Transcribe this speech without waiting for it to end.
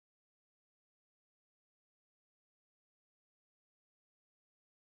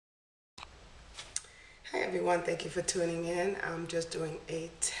Hi everyone, thank you for tuning in. I'm just doing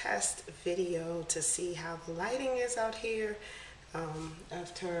a test video to see how the lighting is out here.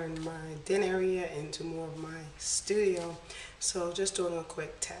 I've turned my den area into more of my studio, so just doing a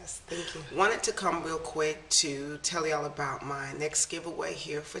quick test. Thank you. Wanted to come real quick to tell y'all about my next giveaway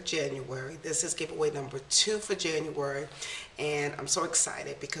here for January. This is giveaway number 2 for January, and I'm so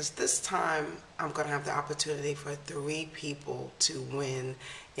excited because this time I'm going to have the opportunity for 3 people to win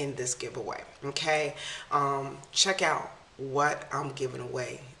in this giveaway. Okay, check out what I'm giving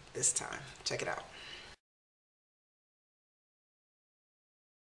away this time. Check it out.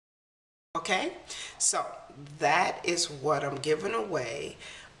 Okay, so that is what I'm giving away.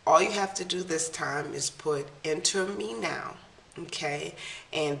 All you have to do this time is put enter me now. Okay,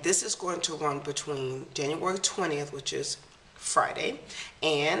 and this is going to run between January 20th, which is Friday,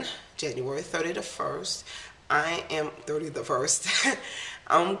 and January 31st. I am 31st.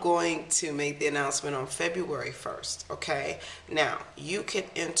 I'm going to make the announcement on February 1st. Okay, now you can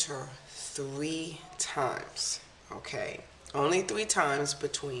enter 3 times. Okay, only 3 times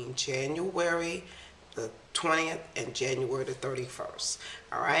between January the 20th and January the 31st.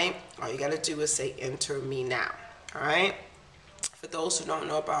 All right, all you got to do is say enter me now. All right. For those who don't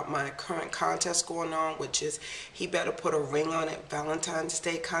know about my current contest going on, which is He Better Put a Ring on It Valentine's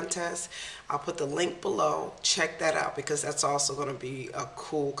Day contest, I'll put the link below. Check that out because that's also going to be a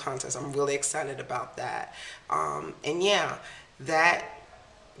cool contest. I'm really excited about that. And yeah, that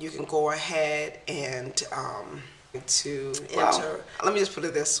you can go ahead and enter. Let me just put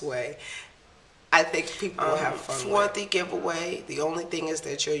it this way. I think people will have fun for the giveaway. The only thing is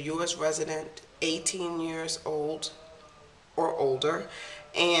that you're a U.S. resident, 18 years old or older,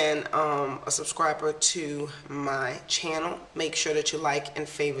 and a subscriber to my channel. Make sure that you like and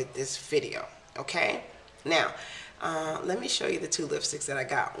favorite this video. Okay, now let me show you the 2 lipsticks that I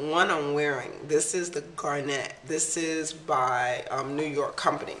got. One I'm wearing. This is the Garnet. This is by New York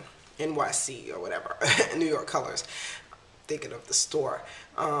company, NYC or whatever. New York Colors. Thinking of the store.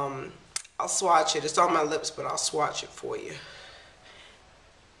 I'll swatch it. It's on my lips, but I'll swatch it for you.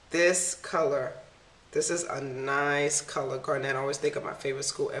 This color, this is a nice color, Garnet. I always think of my favorite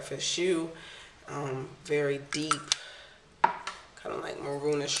school, FSU. Very deep, kind of like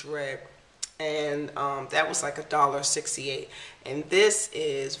maroonish red. And that was like $1.68. And this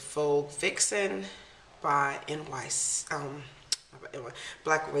is Vogue Vixen by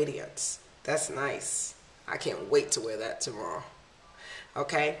Black Radiance. That's nice. I can't wait to wear that tomorrow.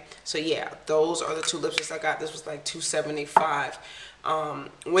 Okay, so yeah, those are the 2 lipsticks I got. This was like $2.75.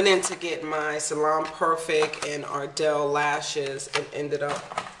 Went in to get my Salon Perfect and Ardell lashes and ended up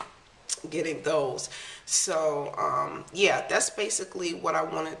getting those. So yeah, that's basically what I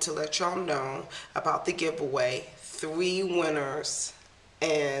wanted to let y'all know about the giveaway. 3 winners,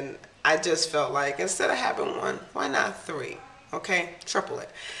 and I just felt like instead of having 1, why not 3? Okay, triple it.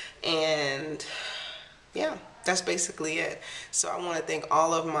 And yeah, that's basically it. So I want to thank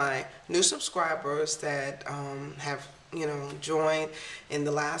all of my new subscribers that have joined in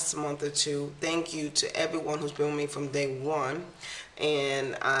the last month or 2. Thank you to everyone who's been with me from day 1.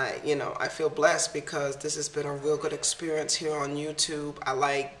 And I feel blessed because this has been a real good experience here on YouTube. I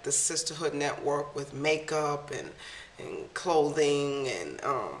like the sisterhood network with makeup and clothing and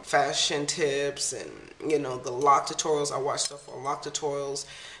fashion tips and the lock tutorials. I watch stuff on lock tutorials,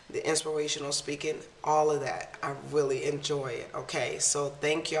 the inspirational speaking, all of that. I really enjoy it. Okay, so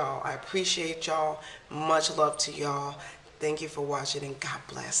thank y'all. I appreciate y'all. Much love to y'all. Thank you for watching, and God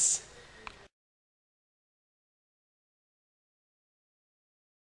bless.